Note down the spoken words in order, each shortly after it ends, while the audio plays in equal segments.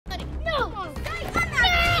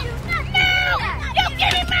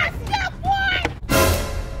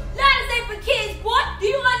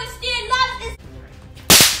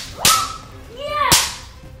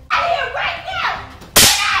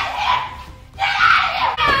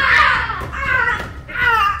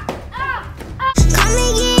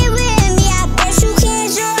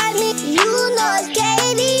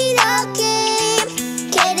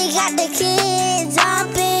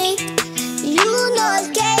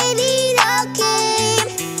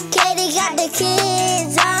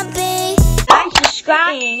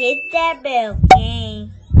Hit that bell,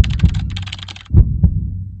 gang.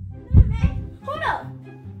 Man, hold up.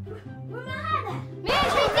 Where my hat at? Man,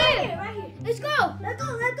 it's right there. Right here. Let's go. Let's go.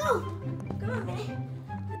 Come on, man.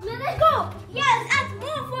 Man, let's go. Yeah, let's ask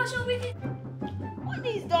more for so we can. What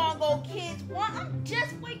these doggone kids want? I'm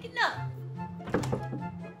just waking up.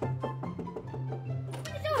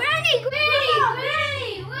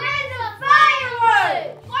 Granny, where's the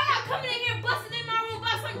fireworks? Why y'all coming in here busting in my room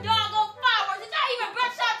about some doggone fireworks? Did y'all even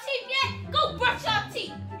brush your teeth yet? Go brush your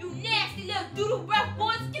teeth. You nasty little doodle breath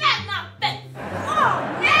boys. Get out of my face. Oh,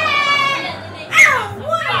 man. I don't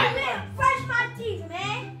want to brush my teeth,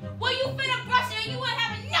 man. Well, you finna brush it and you wouldn't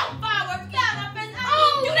have no fireworks. Get out of my face.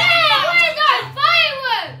 Oh, man, where's our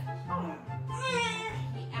fireworks? Oh, man.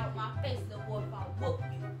 Get out my face, little boy, if I whoop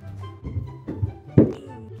you.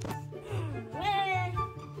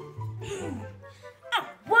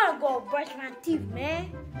 Brush my teeth, man.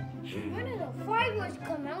 When are the fireworks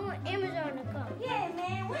coming? I want Amazon to come. Yeah,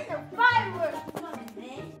 man. When the fireworks coming,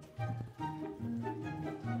 man?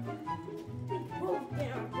 We both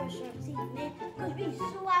better brush our teeth, man. Because we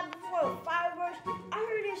so happy for the fireworks. I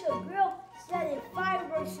heard there's a girl selling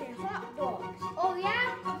fireworks and hot dogs. Oh, yeah?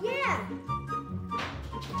 Yeah.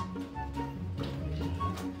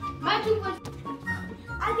 My toothbrush.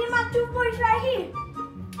 I get my toothbrush right here.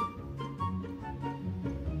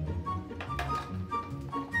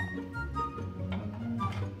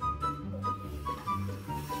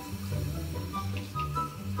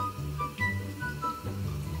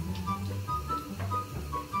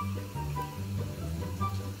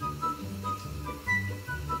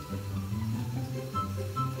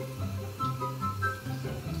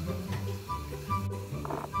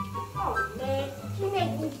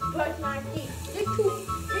 Brush my teeth. This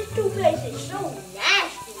toothpaste is so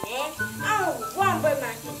nasty, man. I don't want to brush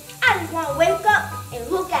my teeth. I just want to wake up and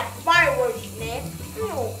look at fireworks, man. I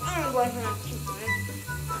don't brush my teeth,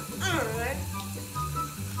 man.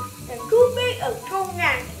 The toothpaste is so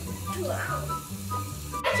nasty.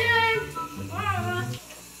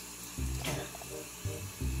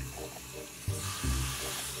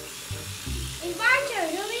 It's my turn.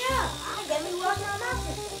 Hurry up. I got me washing my mouth.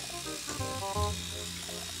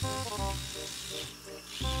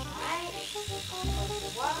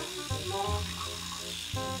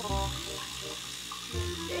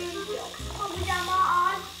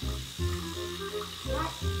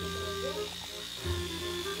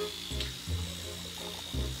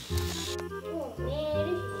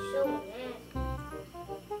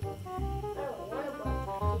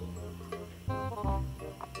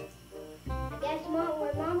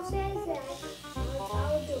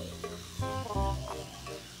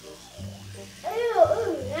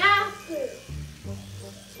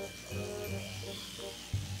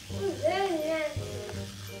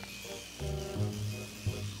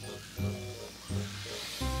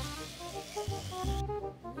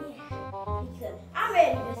 I'm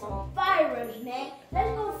ready for some fireworks, man.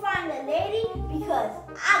 Let's go find the lady because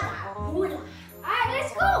I got good. Alright,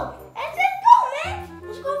 let's go. Let's go, man.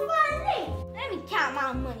 Let's go find the lady. Let me count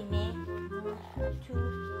my money, man. 1, 2,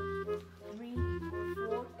 3,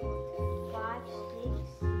 4, 5,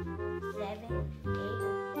 6, 7, 8,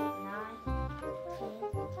 9, 10,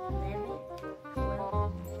 11,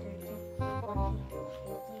 12, 13, 14, 15,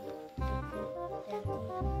 16, 17,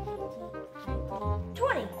 18, 19,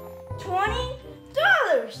 20.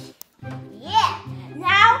 $20. Yeah.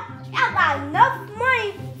 Now I got enough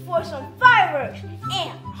money for some fireworks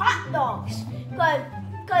and hot dogs. Cause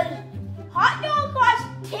hot dogs cost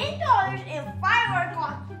 $10 and fireworks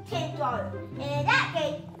cost $10. And in that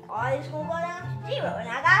case, all this gonna go down to 0, and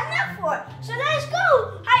I got enough for it. So let's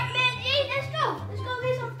go, hype man G. Let's go. Let's go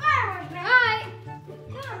get some fireworks, man. All right.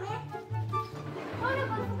 Come on, man. Hold up,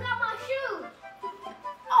 I forgot my shoes.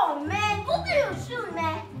 Oh man, go get your shoes,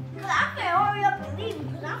 man. Cause I'm gonna hurry up and leave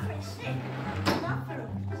because I'm pretty sick.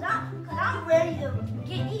 Cause I'm ready to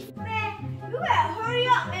get these, man. You better hurry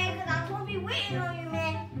up, man, cause I'm gonna be waiting on you,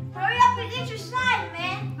 man. Hurry up and get your slides,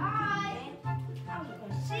 man. Alright. I'm just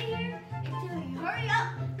gonna sit here until you hurry up,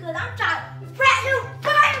 cause I'm trying to brand new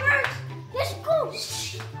fireworks. Let's go.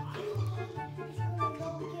 Shh. Let's go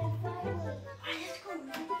get fireworks. Alright, let's go,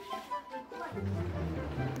 man.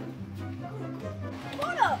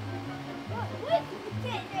 Hold up. Wait,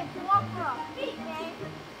 you can't walk on our feet, man.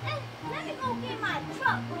 Let me go get my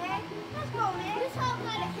truck, man. Let's go, man. You talking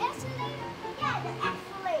about the escalator? Yeah, the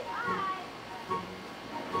escalator. Alright.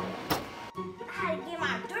 I had to get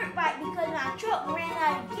my dirt bike because my truck ran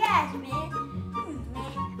out of gas, man.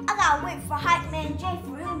 Man, I gotta wait for Hype Man J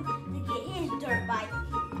for him to get his dirt bike.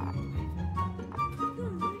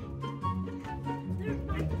 Dirt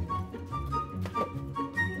bike.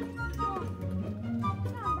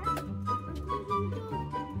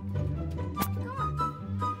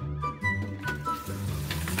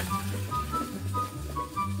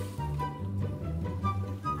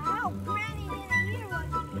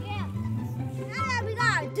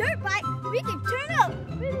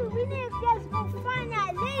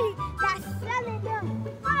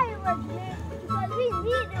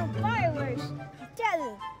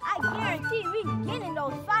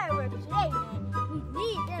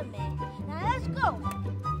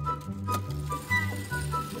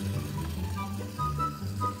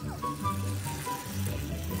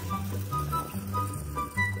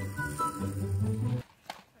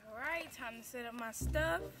 to set up my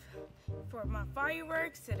stuff for my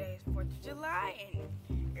fireworks. Today is 4th of July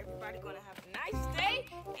and everybody gonna have a nice day.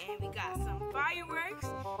 And we got some fireworks.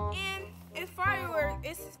 And it's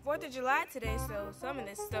 4th of July today, so some of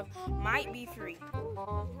this stuff might be free.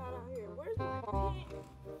 Where's my tent?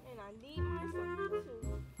 And I need my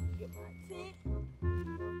son to get my tent.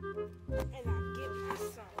 And I get my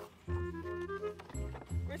son.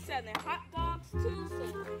 We're selling hot dogs too, so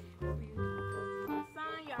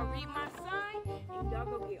y'all read my sign, and y'all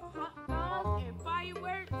go get hot dogs and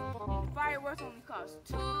fireworks. And fireworks only cost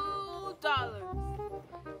 $2.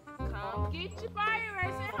 Come get your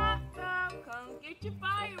fireworks and hot dogs. Come get your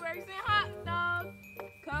fireworks and hot dogs.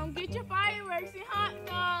 Come get your fireworks and hot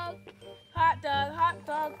dogs. Hot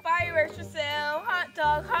dog, fireworks for sale. Hot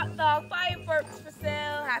dog, fireworks for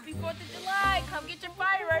sale. Happy 4th of July. Come get your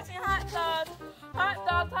fireworks and hot dogs. Hot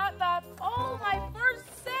dogs. Oh, my first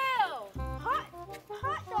sale. Hot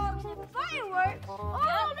dogs and fireworks.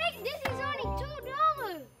 Oh, this is only $2.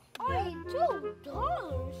 Only $2.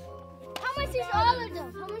 How much is all of them?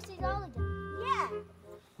 Yeah.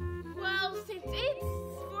 Well, since it's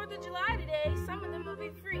 4th of July today, some of them will be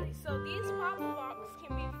free. So these pop boxes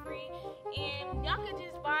can be free, and y'all can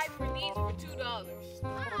just buy for these for $2.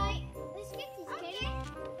 Alright, let's get these, okay?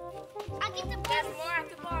 I'll get the bottom. There's more at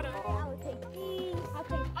the bottom. I will take these. I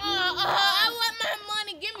want my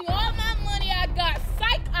money. Give me all my money I got.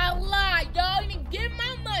 Psych, I lied, y'all. You didn't give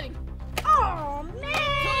my money. Oh, man.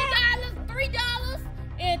 $2, $3,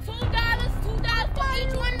 and $2 for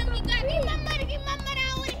each one of them. You got. Give my money. I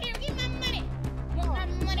don't want to hear. Give my money. Want my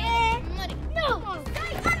money? Money. No.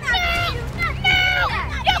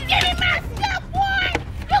 You give me my stuff, boy.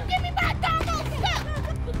 You give me my doggone stuff.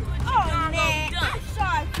 Oh, man. I'm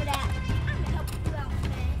sorry for that. I'm going to help you out,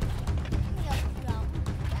 man.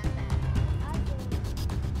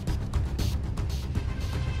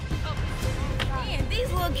 Man, these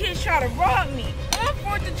little kids try to rob me on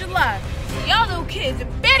 4th of July. Y'all little kids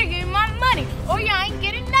better give me my money or y'all ain't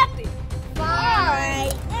getting nothing.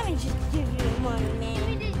 Alright, let me just give you the money, man. Let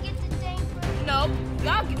me just get the thing first. No,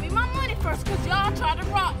 y'all give me my money first because y'all try to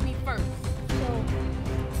rob me first.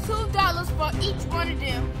 So, $2 for each one of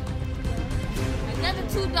them. Another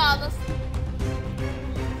 $2.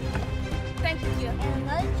 Thank you. And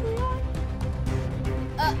another $2?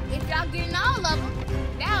 If y'all getting all of them,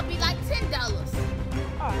 that'll be like $10.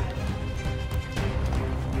 Alright.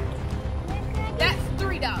 That's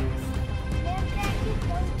 $3.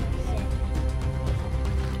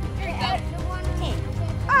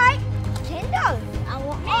 Alright, $10. I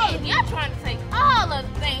want all of Man, y'all trying to take all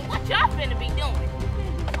of the things. What y'all finna be doing?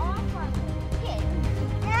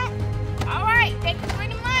 Alright, thank you for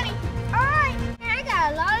the money. Alright. I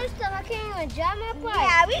got a lot of stuff. I can't even drive my bike.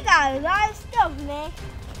 Yeah, we got a lot of stuff, man.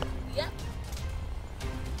 Yep.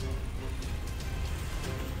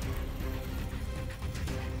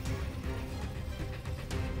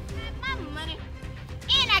 My money.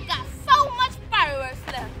 And I got so much fireworks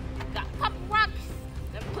left. Got a couple rocks.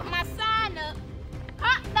 Let me put my sign up.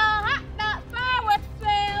 Hot dog, fireworks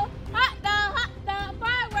sale. Hot dog,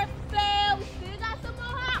 fireworks sale. We still got some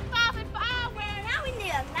more hot dogs and fireworks. Now we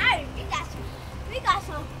need a night. We got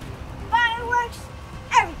some fireworks,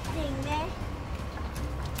 everything, man.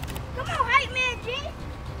 Come on, hype man, G.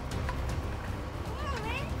 Come on,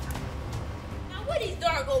 man. Now where these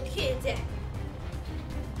darn old kids at?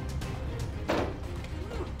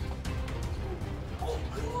 Oh,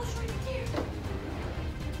 come on, right there.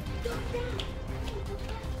 Duck down.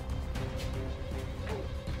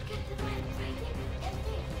 Get the light right there.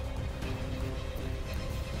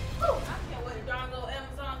 Oh, I can't wait to darn go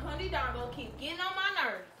Amazon come. These darn go keep getting on my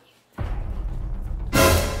nerves.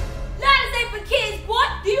 Lights ain't for kids, boy.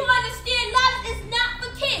 Do you understand? Lights is not for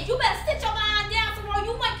kids. You better sit your behind down somewhere.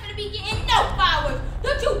 You ain't gonna be getting no fireworks.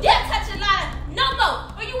 Don't you dare touch a lighter no more,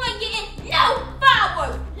 or you ain't getting no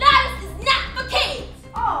fireworks. Lights is not for kids.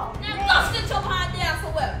 Oh, Now man. go sit your behind down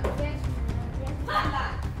somewhere. Hot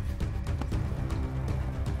light.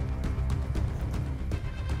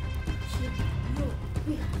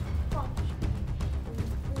 We got to follow you.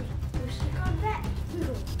 When she comes back, we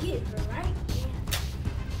gonna get her, right? Yeah.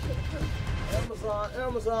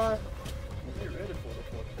 Amazon. Get ready for the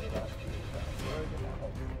 4th of July.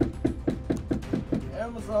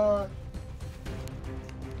 Amazon.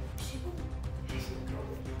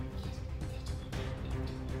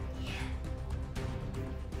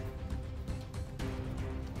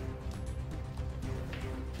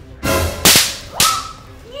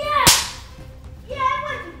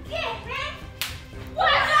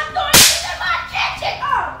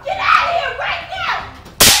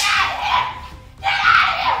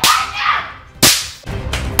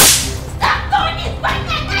 Stop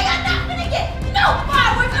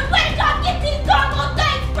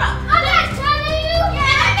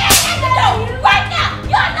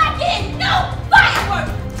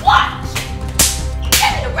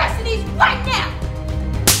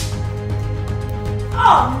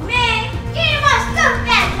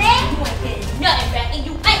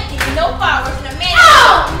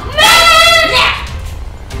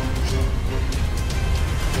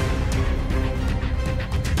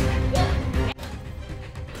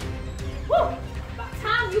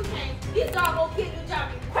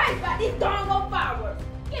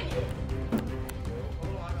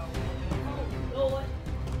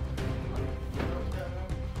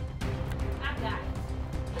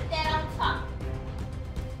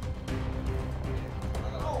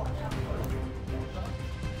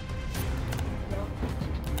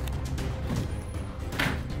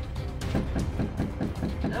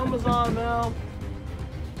Amazon, ma'am.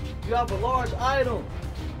 You have a large item.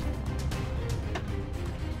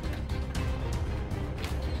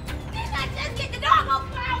 Didn't I just get the doggone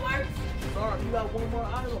fireworks? Sorry, you got one more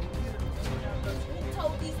item. Who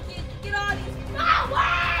told these kids to get all these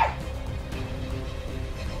fireworks?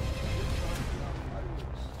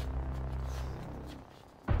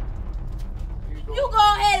 You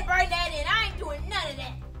go ahead and bring that in. I ain't doing none of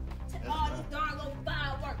that. To all these doggone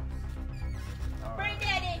fireworks. Bring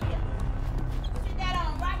that in here. Sit that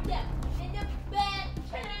on right there. In the bed,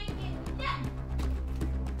 chain, and nothing.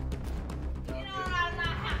 Get on out of my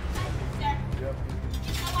house. Thank you, sir. Yep.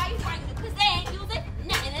 You know why you bringing it? Because they ain't using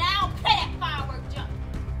nothing, and I don't play that firework junk.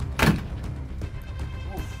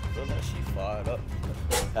 Oof, look like she fired up.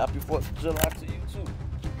 Happy 4th of July to you too.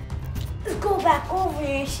 Let's go back over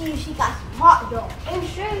there and see if she got some hot dogs. I'm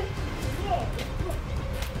sure. Yeah.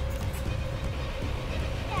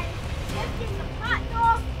 Let's get some hot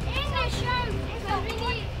dogs and a shirt. Because we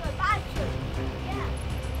need to buy shirt. Yeah.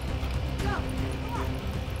 Go. Come on.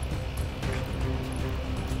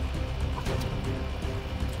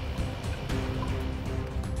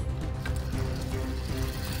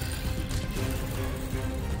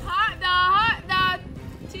 Hot dog,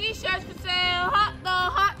 t-shirts for sale. Hot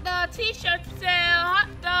dog, t-shirts for sale. Hot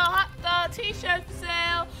dog, t-shirts for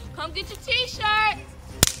sale. Come get your t-shirts.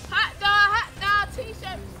 Hot dog, t-shirts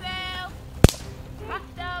for sale. Hot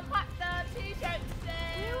dog, t-shirts for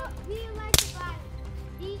sale. We like to buy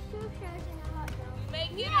these two shirts and a hot dog. You may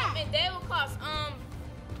get them, and they will cost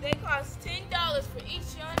 $10 for each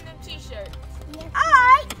one of them t-shirts. Yes.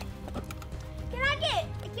 Alright.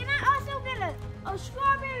 Can I also get a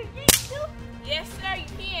strawberry drink too? Yes, sir, you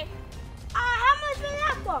can. How much will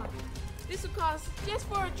that cost? This will cost just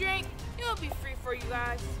for a drink. It'll be free for you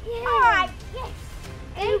guys. Yeah. Alright, yes.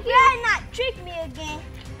 And you better not trick me again.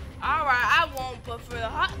 Alright, I won't, but for the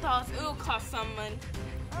hot dogs, it'll cost some money.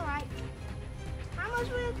 Alright. How much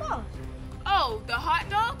will it cost? Oh, the hot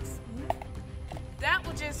dogs? That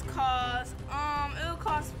will just cost, it'll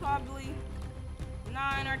cost probably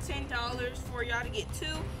 $9 or $10 for y'all to get 2.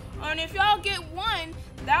 And if y'all get 1,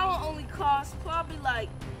 that will only cost probably like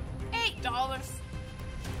 $8.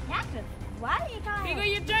 That's a why you got Here go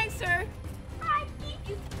your drink, sir. I think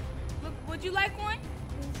you. Look, would you like one?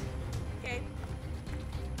 Okay.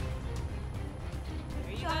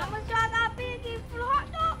 Here you So how go. much y'all got big for the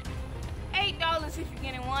hot dog? $8 if you're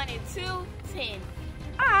getting 1 and 2, $10.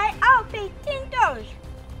 Alright, I'll pay $10.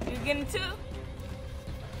 You're getting 2?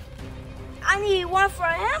 I need one for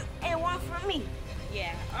him and one for me.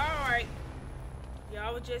 Yeah, alright.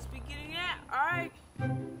 Y'all would just be getting that. Alright.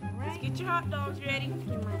 Let's get your hot dogs ready.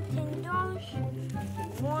 Get my $10.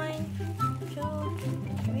 1, 2,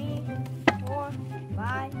 3, 4,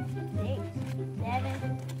 5, 6,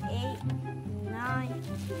 7, 8, 9,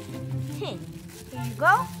 10. Here you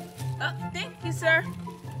go. Oh, thank you, sir.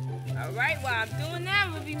 Alright, while I'm doing that,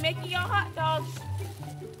 we'll be making your hot dogs.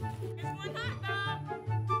 Here's one hot dog.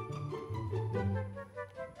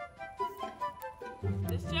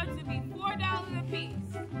 The shirts will be $4 a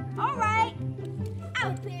piece. Alright.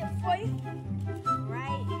 I'll pay it for you.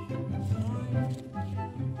 Alright. 1,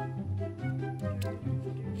 2,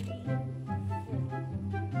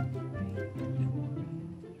 3,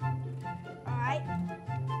 4. Alright.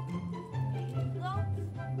 There you go.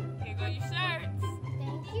 Here go your shirts.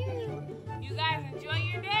 Thank you. You guys enjoy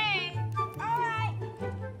your day. Alright.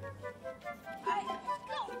 Alright, let's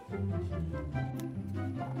go.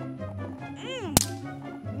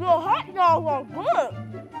 Your hot dogs are good.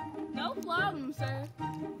 No problem, sir.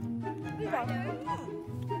 You got You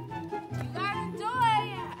guys enjoy.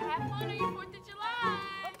 Have fun on your 4th of July.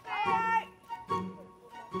 Alright.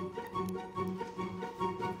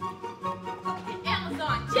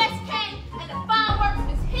 Amazon just came and the fireworks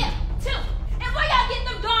is here too. And where y'all getting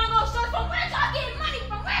them doggone shirts from? Where y'all getting money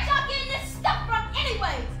from? Where y'all getting this stuff from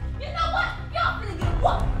anyways? You know what? Y'all finna get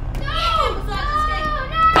whooped. Amazon just came.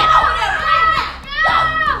 Get over there right now. Go.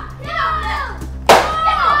 Get over there.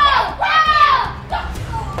 Get over there right now. Go.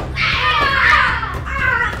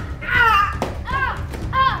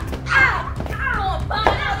 Go and buy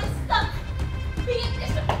all this stuff. Be in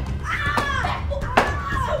this.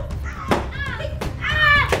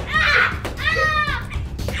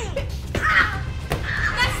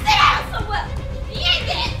 Now sit down somewhere. You ain't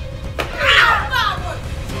getting fireworks.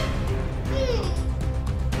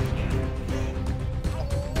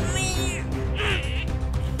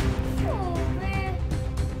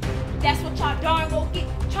 That's what y'all darn well get.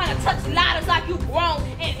 Trying to touch ladders like you grown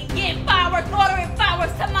and getting fireworks, ordering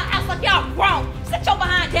fireworks to my house like y'all grown. Sit your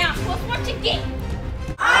behind down, so what you get?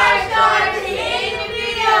 I started to hit the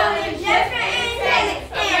video with Jeffrey and Taylor,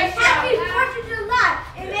 and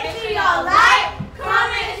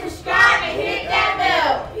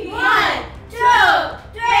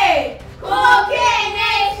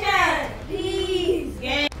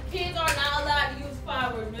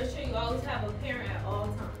have a parent at all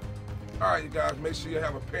times. All right, you guys, make sure you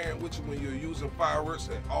have a parent with you when you're using fireworks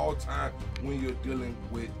at all times when you're dealing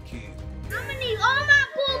with kids. I'm gonna need all my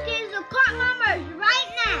cool kids to cop my merch right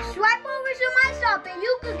now. Swipe over to my shop and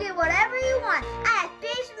you can get whatever you want. I have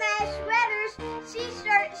face masks, sweaters,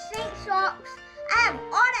 t-shirts, sink socks. I have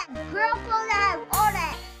all that. Girl clothes, I have all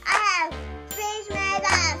that. I have face masks,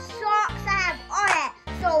 I have socks, I have all that.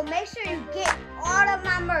 So make sure you get all of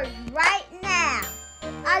my merch right now.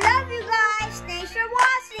 I love you guys. Thanks for watching.